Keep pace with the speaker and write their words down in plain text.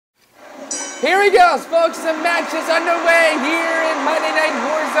Here we go, folks. The match is underway here in Monday Night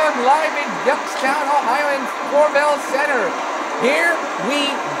WarZone live in Youngstown, Ohio in Corvell Center. Here we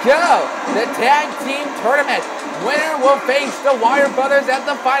go. The tag team tournament. Winner will face the Wario Brothers at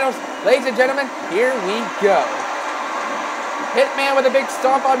the finals. Ladies and gentlemen, here we go. Hitman with a big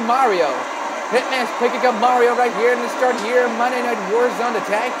stomp on Mario. Hitman's picking up Mario right here in the start here Monday Night WarZone, the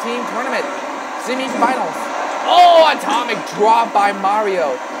tag team tournament. Semi-finals. Oh, atomic drop by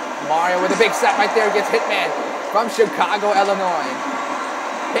Mario. Mario with a big set right there against Hitman from Chicago, Illinois.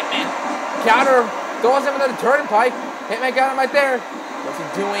 Hitman counter, throws him into the turnpike. Hitman got him right there. What's he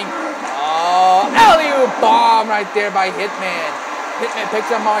doing? Oh, alley-oop bomb right there by Hitman. Hitman picks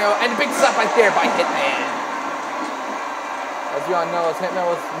up Mario, and a big set right there by Hitman. As you all know, Hitman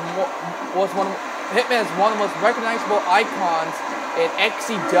is one of the most recognizable icons in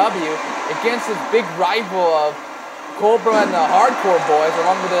XCW against his big rival of Cobra and the Hardcore Boys,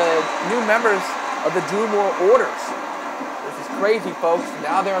 along with the new members of the Doom World Orders. This is crazy, folks.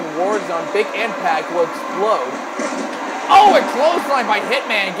 Now they're in WarZone. Big impact will explode. Oh, a clothesline by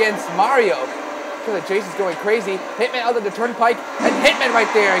Hitman against Mario. Killer Jason's going crazy. Hitman out of the turnpike, and Hitman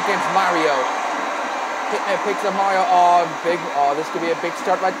right there against Mario. Hitman picks up Mario. Oh, this could be a big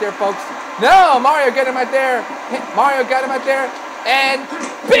start right there, folks. No, Mario got him right there. Mario got him right there, and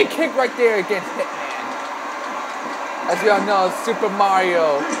big kick right there against Hitman. As you all know, Super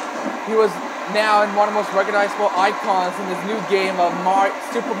Mario, he was now in one of the most recognizable icons in this new game of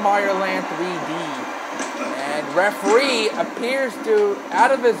Super Mario Land 3D. And referee appears to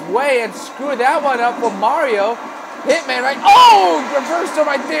out of his way and screw that one up for Mario. Hitman right, oh, reversal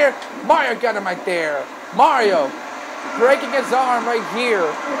right there. Mario got him right there. Mario breaking his arm right here.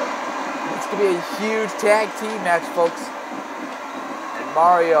 It's going to be a huge tag team match, folks. And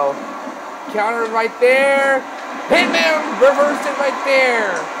Mario countered right there. Hitman reversed it right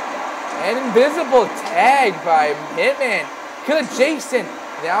there. An invisible tag by Hitman. Killer Jason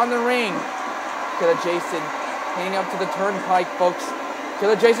down the ring. Killer Jason hanging up to the turnpike, folks.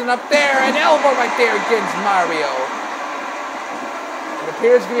 Killer Jason up there. An elbow right there against Mario. It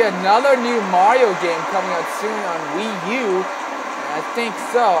appears to be another new Mario game coming out soon on Wii U. I think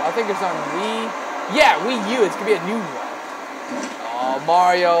so. I think it's on Wii. Yeah, Wii U. It's going to be a new one. Oh,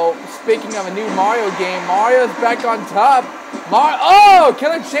 Mario. Speaking of a new Mario game, Mario's back on top. Oh,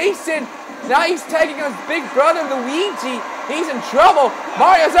 Killer Jason. Now he's tagging his big brother, Luigi. He's in trouble.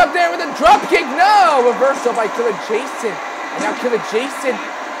 Mario's up there with a drop kick. No! Reversal by Killer Jason. And now Killer Jason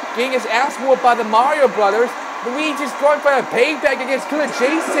getting his ass whooped by the Mario Brothers. Luigi's going for a payback against Killer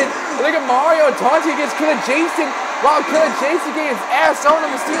Jason. Look at Mario taunting against Killer Jason. While Killer Jason getting his ass on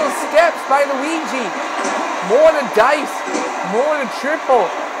the steel steps by Luigi. More than dice. More than triple.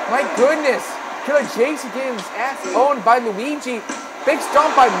 My goodness. Killer Jason getting his ass owned by Luigi. Big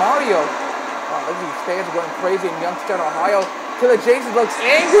stomp by Mario. Oh, look at these fans going crazy in Youngstown, Ohio. Killer Jason looks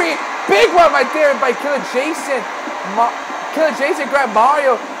angry. Big one right there by Killer Jason. Killer Jason grabbed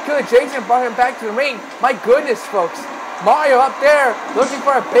Mario. Killer Jason brought him back to the ring. My goodness, folks. Mario up there looking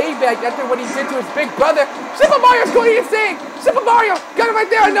for a payback after what he did to his big brother. Super Mario's going insane. Super Mario got him right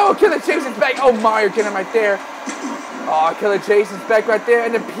there. No, Killer Jason's back. Oh, Mario got him right there. Oh, Killer Jason's back right there.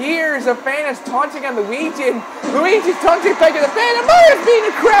 And it appears a fan is taunting on Luigi. And Luigi's taunting back at the fan. And Mario's beating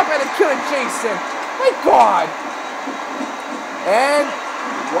the crap out of Killer Jason. My God. And,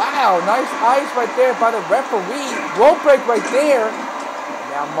 wow, nice eyes right there by the referee. Rope break right there. And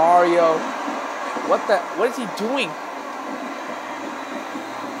now Mario. What is he doing?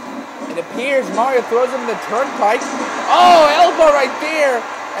 It appears Mario throws him in the turnpike. Oh, elbow right there.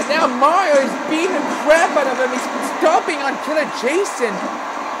 And now Mario is beating the crap out of him. He's stomping on Killer Jason.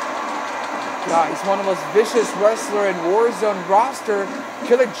 God, he's one of the most vicious wrestlers in WarZone roster.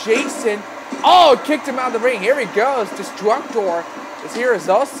 Killer Jason. Oh, kicked him out of the ring. Here he goes. Destructor is here as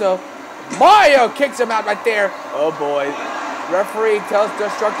also. Mario kicks him out right there. Oh, boy. Referee tells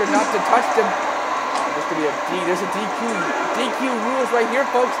Destructor not to touch him. There's a DQ rules right here,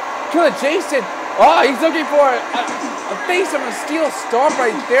 folks. Killer Jason. Oh, he's looking for a face of a steel stomp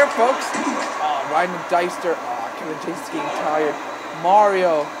right there, folks. Oh, riding the Deister. Oh, Killer Jason's getting tired.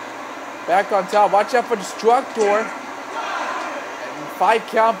 Mario back on top. Watch out for Destructor. And 5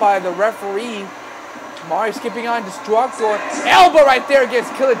 count by the referee. Mario skipping on Destructor. Elbow right there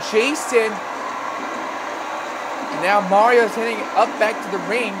against Killer Jason. And now Mario's heading up back to the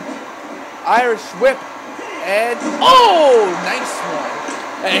ring. Irish whip. And, oh, nice one.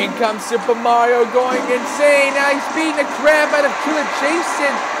 And in comes Super Mario going insane. Now he's beating the crap out of Killer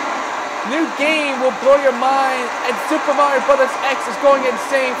Jason. New game will blow your mind. And Super Mario Bros. X is going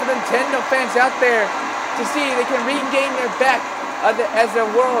insane for the Nintendo fans out there to see they can regain their back as the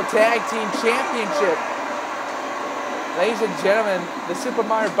World Tag Team Championship. Ladies and gentlemen, the Super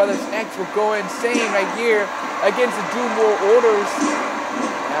Mario Brothers X will go insane right here against the Doom World Orders.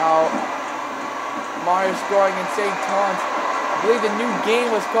 Now, Mario scoring insane taunts. I believe the new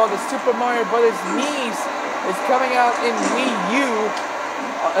game was called the Super Mario Brothers Knees. It's coming out in Wii U,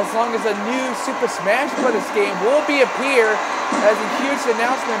 as long as a new Super Smash Brothers game will appear as a huge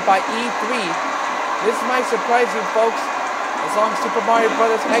announcement by E3. This might surprise you, folks. As long as Super Mario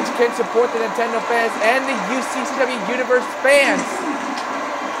Bros. X can support the Nintendo fans and the UCCW Universe fans,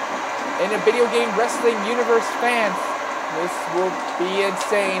 and the video game wrestling universe fans, this will be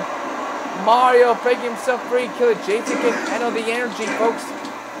insane. Mario breaking himself free. Killer Jason can handle the energy, folks.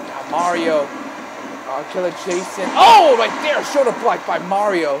 Now Mario, Killer Jason. Oh, right there, shoulder block by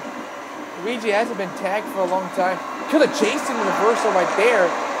Mario. Luigi hasn't been tagged for a long time. Killer Jason reversal right there.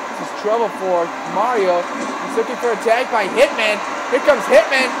 This is trouble for Mario. He's looking for a tag by Hitman. Here comes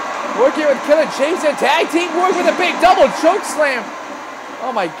Hitman, working with Killer Jason. Tag team work with a big double choke slam.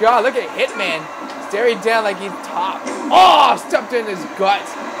 Oh my God, look at Hitman staring down like he's top. Oh, stepped in his guts.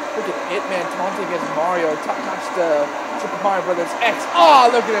 Look at Hitman taunting against Mario. Top notch the Super Mario Brothers X. Oh,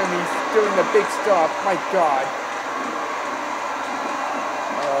 look at him. He's doing the big stuff. My God.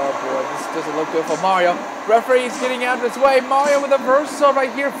 Oh boy, this doesn't look good for Mario. Referee's getting out of his way. Mario with a reversal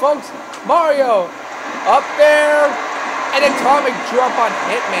right here, folks. Mario up there. An atomic drop on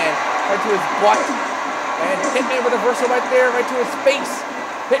Hitman right to his butt. And Hitman with a reversal right there, right to his face.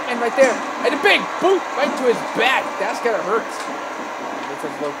 Hitman right there. And a big boot right to his back. That's gonna hurt. This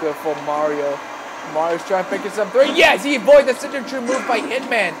doesn't look good for Mario. Mario's trying to pick us up three. Yes, he avoided the signature move by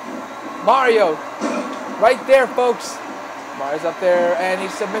Hitman. Mario right there, folks. Mario's up there, and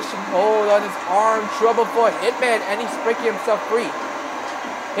he's submission hold on his arm. Trouble for Hitman, and he's breaking himself free.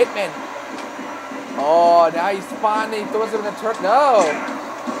 Hitman. Oh, now he's finally throws him in the turn. No.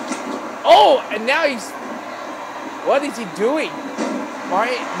 Oh, and now he's. What is he doing?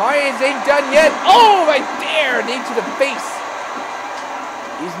 Mario ain't done yet. Oh, right there, knee to the face.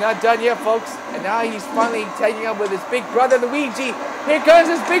 He's not done yet, folks. And now he's finally taking up with his big brother, Luigi. Here comes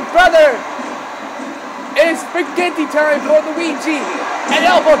his big brother. It's spaghetti time for Luigi. An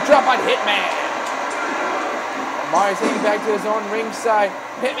elbow drop on Hitman. And Mario's heading back to his own ringside.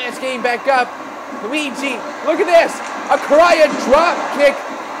 Hitman's getting back up. Luigi, look at this. A cryo drop kick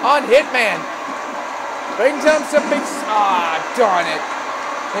on Hitman. Brings him some big... Ah, darn it.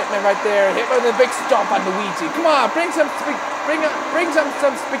 Hitman right there. Hitman with a big stomp on Luigi. Come on, bring some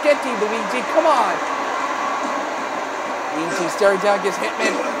spaghetti, Luigi. Come on. Luigi staring down against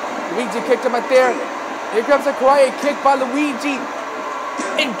Hitman. Luigi kicked him right there. Here comes a quiet kick by Luigi.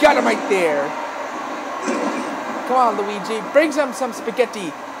 And got him right there. Come on, Luigi. Bring some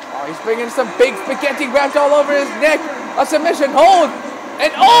spaghetti. Oh, he's bringing some big spaghetti wrapped all over his neck. A submission hold.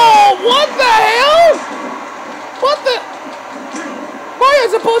 And oh, what the hell? What the?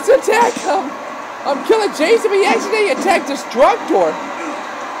 Mario's supposed to attack Killer Jason, but he actually attacked Destructor.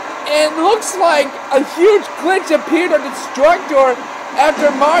 And looks like a huge glitch appeared on Destructor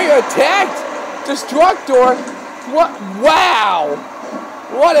after Mario attacked Destructor. What? Wow!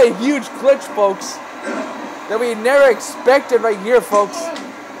 What a huge glitch, folks, that we never expected right here, folks.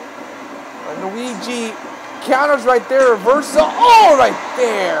 Luigi counters right there, reversal. Oh, right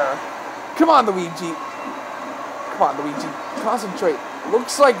there! Come on, Luigi. Come on, Luigi. Concentrate.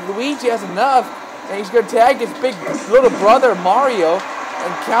 Looks like Luigi has enough, and he's going to tag his big little brother Mario,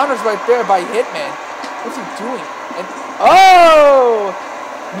 and counters right there by Hitman. What's he doing? And oh!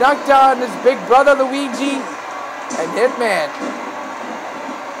 Knocked down his big brother Luigi, and Hitman.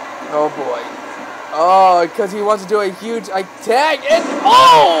 Oh boy. Oh, because he wants to do a huge tag, and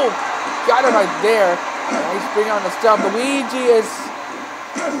oh! Got him right there. And he's bringing on the stuff. Luigi is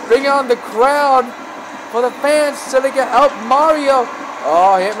bringing on the crowd for the fans so they can help Mario.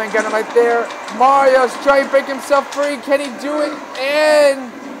 Oh, Hitman got him right there. Mario's trying to break himself free. Can he do it? And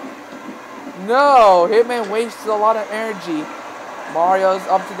no, Hitman wasted a lot of energy. Mario's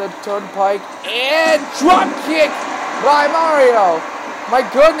up to the turnpike and drop kick by Mario. My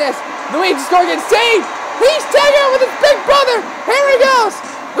goodness, Luigi's going insane. He's tagging out with his big brother. Here he goes.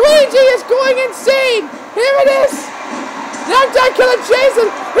 Luigi is going insane. Here it is. Knocked down Killer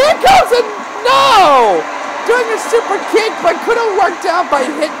Jason. Here comes it. No. Doing a super kick, but could have worked out by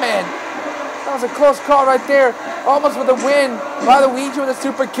Hitman. That was a close call right there. Almost with a win by Luigi with a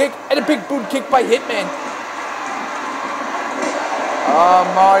super kick and a big boot kick by Hitman.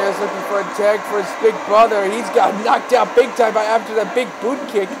 Mario's looking for a tag for his big brother. He's got knocked out big time after that big boot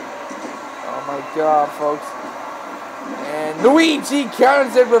kick. Oh my God, folks. And Luigi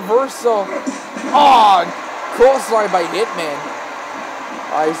counters it reversal. Oh, clothesline by Hitman.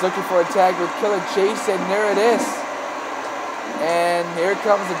 He's looking for a tag with Killer Jason. There it is. And here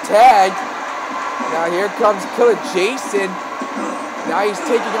comes the tag. Now here comes Killer Jason. Now he's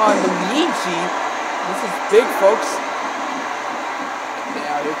taking on Luigi. This is big, folks.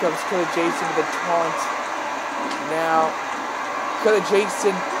 Now here comes Killer Jason with a taunt. Now Killer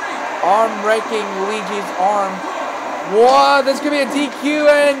Jason arm wrecking Luigi's arm. Whoa, there's gonna be a DQ,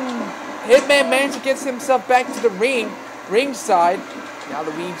 and Hitman managed to get himself back to the ringside. Now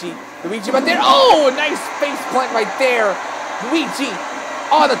Luigi right there. Oh, nice face plant right there. Luigi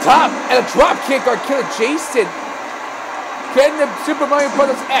on the top, and a drop kick on Killer Jason. Can the Super Mario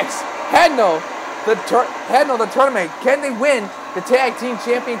Bros. X handle the tournament? Can they win the Tag Team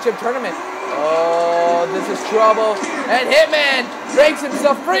Championship tournament? Oh, this is trouble. And Hitman breaks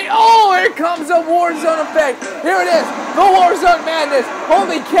himself free. Oh, here comes the Warzone effect. Here it is, the Warzone madness.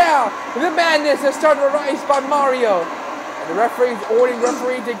 Holy cow, the madness has started to rise by Mario. And the referee's ordering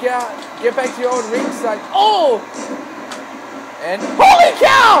referee to get back to your own ringside. Oh! And holy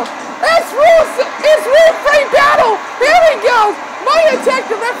cow! It's rule free battle! Here he goes! Mario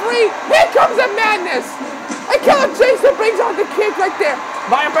attacked the referee! Here comes the madness! And Killer Jason brings on the kick right there!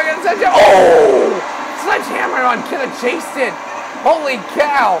 Mario bringing the sledgehammer! Oh! Sledgehammer on Killer Jason! Holy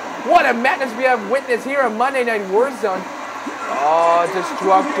cow! What a madness we have witnessed here on Monday Night WarZone! Oh,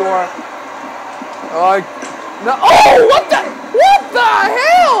 Destructor! No! Oh! What the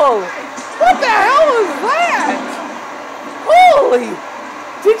hell? What the hell is that? Holy!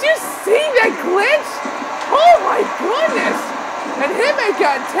 Did you see that glitch? Oh my goodness! And Hitman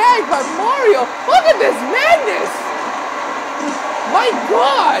got tagged by Mario. Look at this madness! My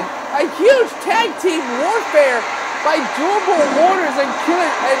God! A huge tag team warfare by Durable Waters and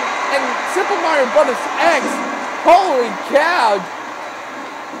Super Mario Bros. X. Holy cow!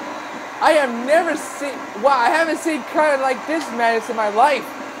 I have never seen. Wow! I haven't seen kind of like this madness in my life.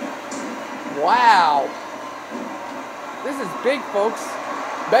 Wow! This is big, folks.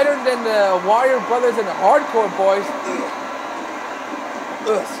 Better than the Wario Brothers and the Hardcore Boys.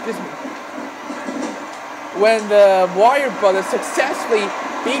 Ugh, excuse me. When the Wario Brothers successfully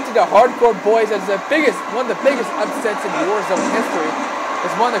beat the Hardcore Boys as one of the biggest upsets in Warzone history.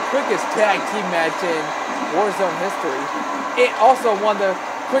 It's one of the quickest tag team matches in Warzone history. It also won the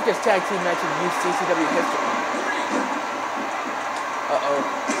quickest tag team match in UCCW history.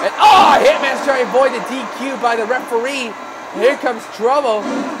 And Hitman's trying to avoid the DQ by the referee. Here comes trouble.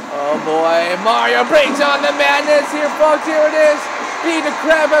 Oh boy, Mario brings on the madness here, folks. Here it is. Being the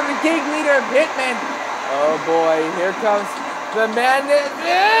crab of the gig leader of Hitman. Oh boy, here comes the madness.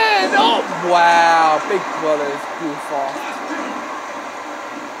 And oh wow, Big Brother's goof off.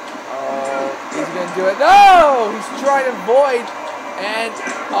 Oh, he's gonna do it. No, he's trying to avoid. And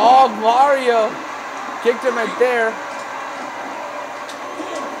oh, Mario kicked him right there.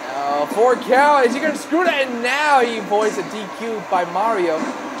 4 count. Is he going to screw that? And now he avoids a DQ by Mario.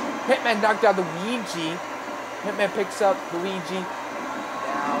 Hitman knocked out Luigi. Hitman picks up Luigi.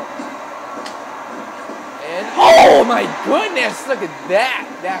 Now. And oh my goodness. Look at that.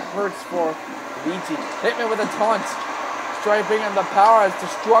 That hurts for Luigi. Hitman with a taunt. He's trying to bring him the power as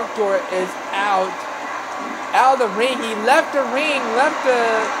Destructor is out. Out of the ring. He left the ring. Left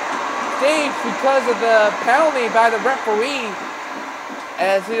the stage because of the penalty by the referee.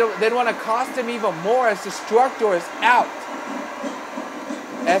 As they didn't want to cost him even more as Destructor is out.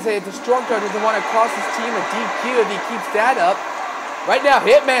 As a Destructor doesn't want to cost his team a DQ if he keeps that up. Right now,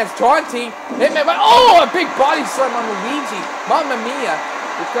 Hitman's taunting. Hitman, oh, a big body slam on Luigi. Mamma mia.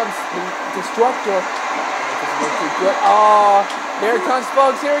 Here comes Destructor. This is looking good. Oh, here it comes,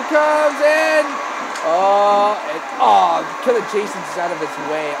 folks. Here it comes. And Killer Jason's out of his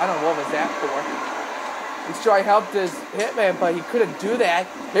way. I don't know what was that for. He's trying to help this Hitman, but he couldn't do that.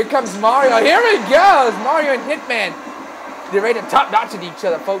 Here comes Mario. Here it goes. Mario and Hitman. They're ready to top-notch at each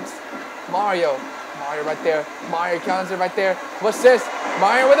other, folks. Mario right there. Mario counter right there. What's this?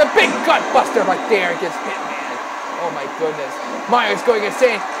 Mario with a big gut buster right there against Hitman. Oh my goodness. Mario's going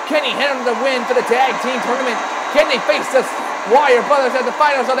insane. Can he handle the win for the tag team tournament? Can they face the Wario Brothers at the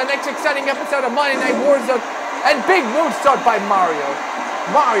finals on the next exciting episode of Monday Night WarZone? And big moonsault by Mario.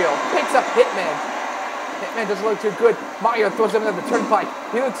 Mario picks up Hitman. Hitman doesn't look too good. Mario throws him into the turnpike.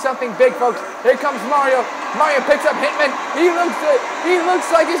 He looks something big, folks. Here comes Mario. Mario picks up Hitman. He looks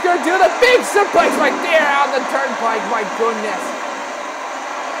like he's going to do the big suplex right there on the turnpike. My goodness.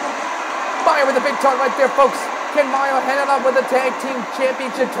 Mario with a big taunt right there, folks. Can Mario hand it up with the Tag Team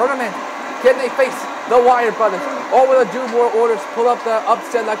Championship Tournament? Can they face the Wario Brothers? Or will the Do More Orders pull up the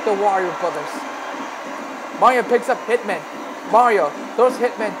upset like the Wario Brothers? Mario picks up Hitman. Mario throws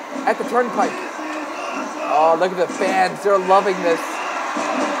Hitman at the turnpike. Oh, look at the fans. They're loving this.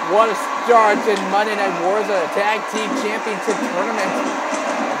 What a start in Monday Night WarZone, a Tag Team Championship Tournament.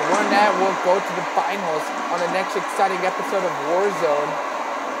 And the winner that will go to the finals on the next exciting episode of WarZone.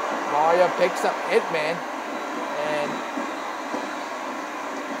 Mario picks up Hitman.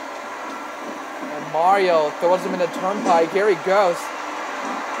 And Mario throws him in the turnpike. Here he goes.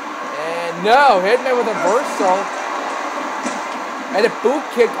 And no, Hitman with a reversal. And a boot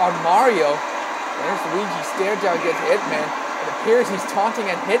kick on Mario. There's Luigi stare down against Hitman. It appears he's taunting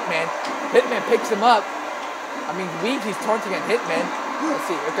at Hitman. Hitman picks him up. I mean, Luigi's taunting at Hitman. Let's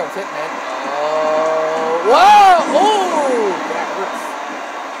see, here comes Hitman. Oh, whoa! Oh! That hurts.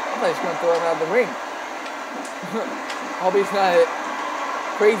 I thought he was going to throw him out of the ring. Hope he's not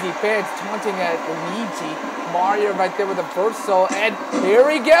crazy fans taunting at Luigi. Mario right there with a reversal. And here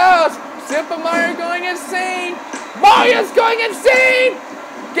he goes! Super Mario going insane! Mario's going insane!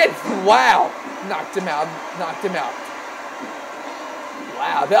 Wow! Knocked him out. Knocked him out.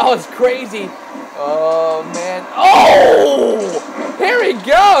 Wow, that was crazy. Oh, man. Oh! Here he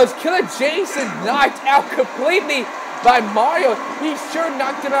goes. Killer Jason knocked out completely by Mario. He sure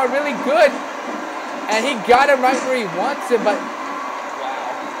knocked him out really good. And he got him right where he wants him, but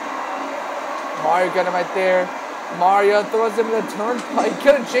wow. Mario got him right there. Mario throws him in the turnpike.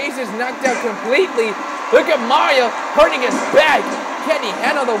 Killer Jason's knocked out completely. Look at Mario hurting his back. Can he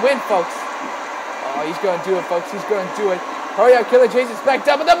handle the win, folks? Oh, he's going to do it, folks. He's going to do it. Hurry up, Killer Jason's back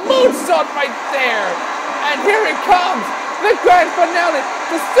down with the moonsault right there. And here it comes. The grand finale.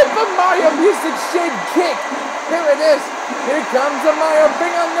 The Super Mario music shade kick. Here it is. Here comes the Mario.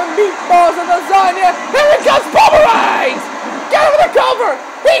 Bring on the meatballs and lasagna. Here it comes. Pulverize. Get him with the cover.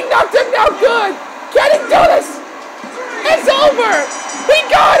 He knocked him down good. Can he do this? It's over. He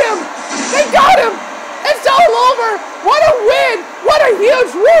got him. They got him. It's all over. What a win. What a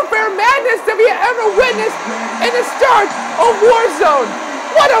huge warfare madness that we have ever witnessed in the start of WarZone.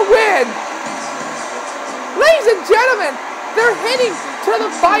 What a win. Ladies and gentlemen, they're heading to the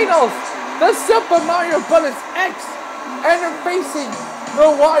finals. The Super Mario Bros. X. And they're facing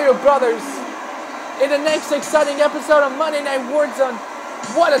the Wario Brothers in the next exciting episode of Monday Night WarZone.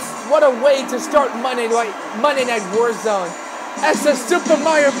 What a way to start Monday Night WarZone. As the Super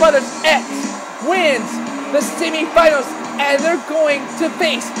Mario Bros. X wins the semifinals, and they're going to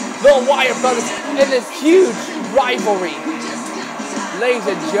face the Wario Brothers in this huge rivalry. Ladies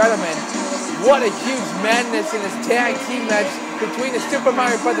and gentlemen, what a huge madness in this tag team match between the Super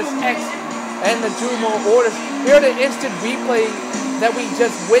Mario Bros. X and the Dual Orders. Here the instant replay that we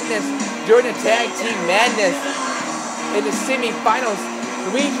just witnessed during the tag team madness in the semifinals.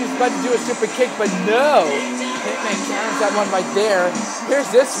 Luigi's about to do a super kick, but no. Hitman counters that one right there. Here's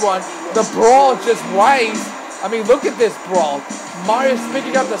this one. The brawl just winds. I mean, look at this brawl. Mario's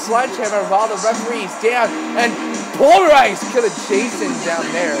picking up the sledgehammer while the referee's down and pulverized Killer Jason down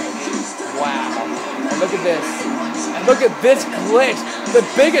there. Wow. And look at this. And look at this glitch. The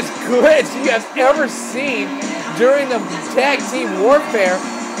biggest glitch you guys ever seen during the Tag Team Warfare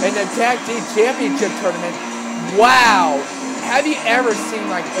and the Tag Team Championship Tournament. Wow. Have you ever seen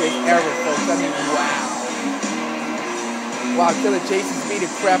like this ever, folks? I mean, wow. Wow, Killer Jason's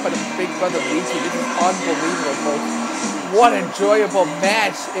beating crap out of Big Brother Luigi. This is unbelievable, folks. What an enjoyable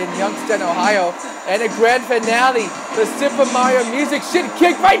match in Youngstown, Ohio. And a grand finale. The Super Mario music should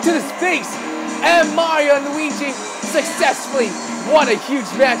kick right to his face. And Mario and Luigi successfully won a huge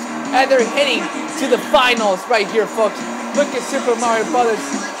match. And they're heading to the finals right here, folks. Look at Super Mario Brothers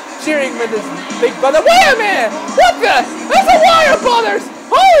cheering with his big brother. Wait a minute! What the? That's the Wario Brothers!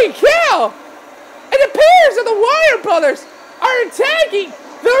 Holy cow! It appears that the Wario Brothers are attacking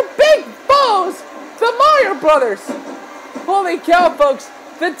their big foes, the Mario Brothers. Holy cow, folks.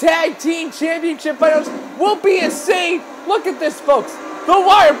 The Tag Team Championship Finals will be insane. Look at this, folks. The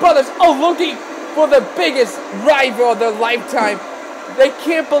Wario Brothers are looking for the biggest rival of their lifetime. They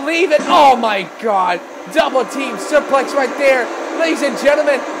can't believe it. Oh, my God. Double team suplex right there. Ladies and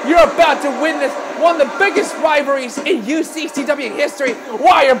gentlemen, you're about to witness one of the biggest rivalries in UCCW history.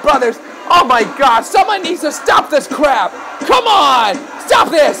 Wario Brothers. Oh my God, someone needs to stop this crap. Come on, stop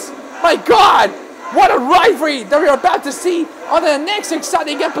this. My God, what a rivalry that we're about to see on the next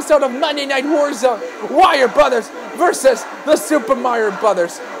exciting episode of Monday Night WarZone. Wario Brothers versus the Super Mario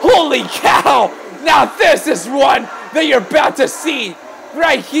Brothers. Holy cow. Now this is one that you're about to see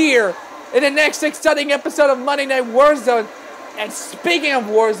right here in the next exciting episode of Monday Night WarZone. And speaking of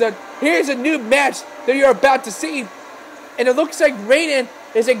WarZone, here's a new match that you're about to see. And it looks like Raiden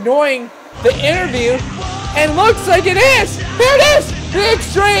is ignoring the interview. And looks like it is! Here it is! The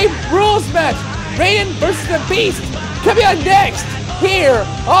Extreme Rules match! Raiden versus the Beast! Coming on next, here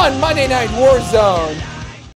on Monday Night WarZone.